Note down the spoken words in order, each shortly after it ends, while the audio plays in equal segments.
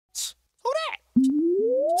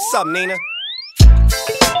What's up, Nina?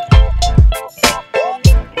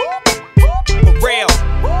 For real.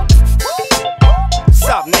 What's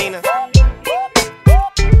up, Nina?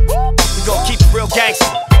 We gon' keep it real gangster.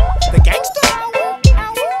 The gangster?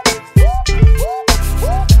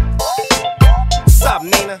 What's up,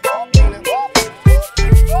 Nina?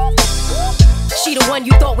 She the one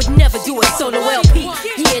you thought would never do a solo LP.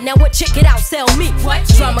 Yeah, now what? Check it out, sell me. What?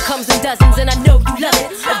 Drama comes in dozens and I know you love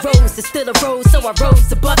it. A rose is still a rose, so I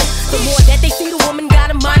rose above it. The more that they see the woman got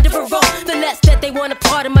a mind of her own, the less that they want a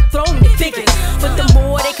part of my throne, they figure. But the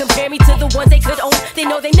more they compare me to the ones they could own, they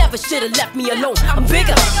know they never should've left me alone. I'm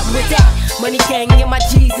bigger, I'm with that money gang and my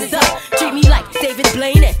G's is up. Treat me like David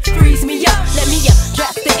Blaine and freeze me up. Let me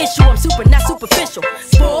address the issue, I'm super, not superficial.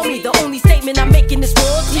 Spoil me, the only statement I make in this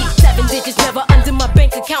world. 7 digits never under my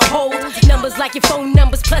bank account hold. Numbers like your phone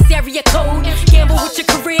numbers plus area code. Gamble with your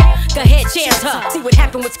career, go ahead, chance her. See what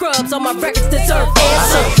happened with scrubs, all my records deserve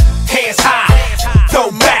answers. Hands high, throw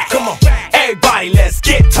back. Come on, everybody, let's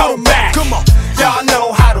get toe back. Come on, y'all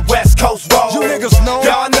know how the West Coast roll. You niggas know.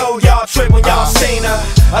 Y'all know y'all trip when y'all seen her.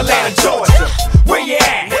 Atlanta, Georgia, where you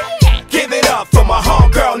at? Give it up for my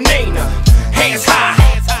homegirl Nina. Hands high,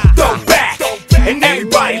 throw back, and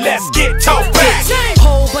everybody, let's get toe back.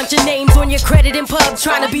 Whole bunch of names on your credit in pub,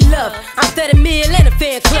 trying to be loved. I'm fed a meal and a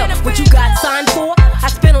fan club. What you got signed for? I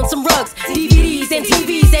spent on some rugs, DVDs and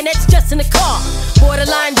TVs, and that's just in the car.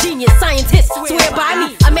 Borderline genius, scientists swear by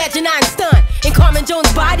me. Imagine Einstein in Carmen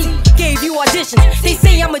Jones' body. Gave you auditions. They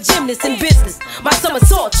say I'm a gymnast in business. My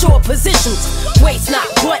somersault, short positions. Waist not,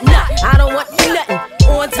 what not? I don't want nothing.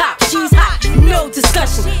 On top, she's hot, no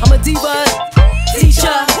discussion. I'm a diva,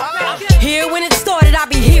 teacher. Here when it started, I'll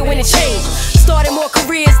be here when it changed. Started more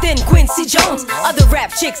careers than Quincy Jones. Other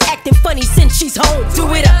rap chicks acting funny since she's home.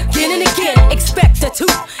 Do it again and again, expect a tooth.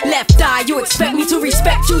 Left eye, you expect me to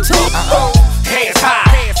respect you too. Hands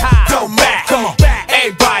high, throw back. Come on,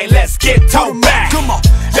 everybody, let's get toe back. Come on,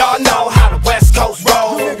 y'all know how the West Coast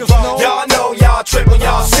roll. Y'all know y'all trip when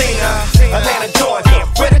y'all seen her. Atlanta, Georgia,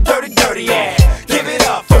 where the dirty at? Give it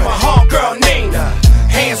up for my homegirl Nina.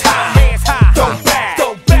 Hands high, throw back.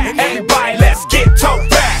 Everybody, let's get toe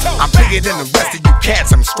back. I'm bigger than the rest of you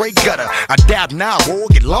cats, I'm straight gutter. I dab now, boy,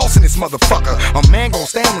 get lost in this motherfucker. A man gon'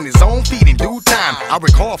 stand on his own feet in due time. I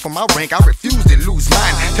recall from my rank, I refuse to lose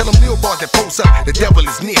mine. Tell them Lil Bart that posts up, the devil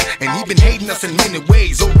is near. And he been hating us in many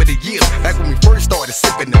ways over the years. Back when we first started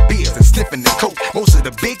sipping the beers and sniffing the coke. Most of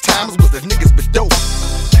the big timers was the niggas but dope.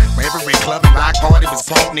 Every club and rock party was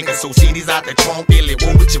punk. Niggas so CDs out the trunk, Billy,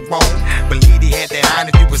 what would you want? Believe he had that iron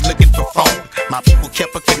if you was looking for phone. My people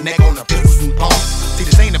kept a connect on the pistols and phones. See,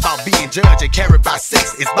 this ain't about being judged and carried by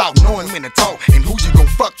sex. It's about knowing when to talk and who you gon'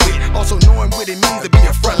 fuck with. Also knowing what it means to be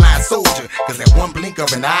a frontline soldier. Cause that one blink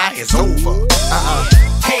of an eye is over.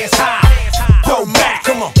 Hands high, throw back.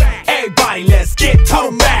 Come on, everybody, let's get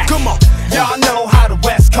toe back. Come on, y'all know how the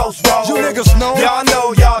West Coast roll. You niggas know. Y'all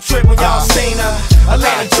know y'all trip when y'all seen her.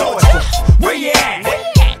 Atlanta, Georgia, where you at?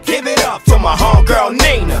 Give it up for my homegirl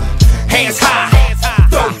Nina. Hands high,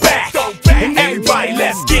 throw back, and everybody,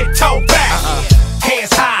 let's get toe back.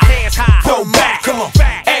 Hands high, throw back. Come on,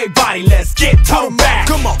 everybody, let's get toe back.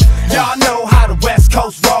 Come on, y'all know how the West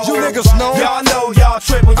Coast roll. You niggas know. Y'all know y'all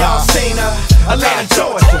trip when y'all seen her. Atlanta,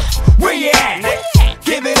 Georgia, where you at?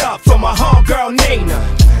 Give it up for my homegirl Nina.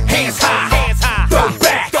 Hands high, throw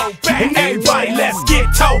back, and everybody, let's get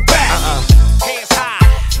toe back.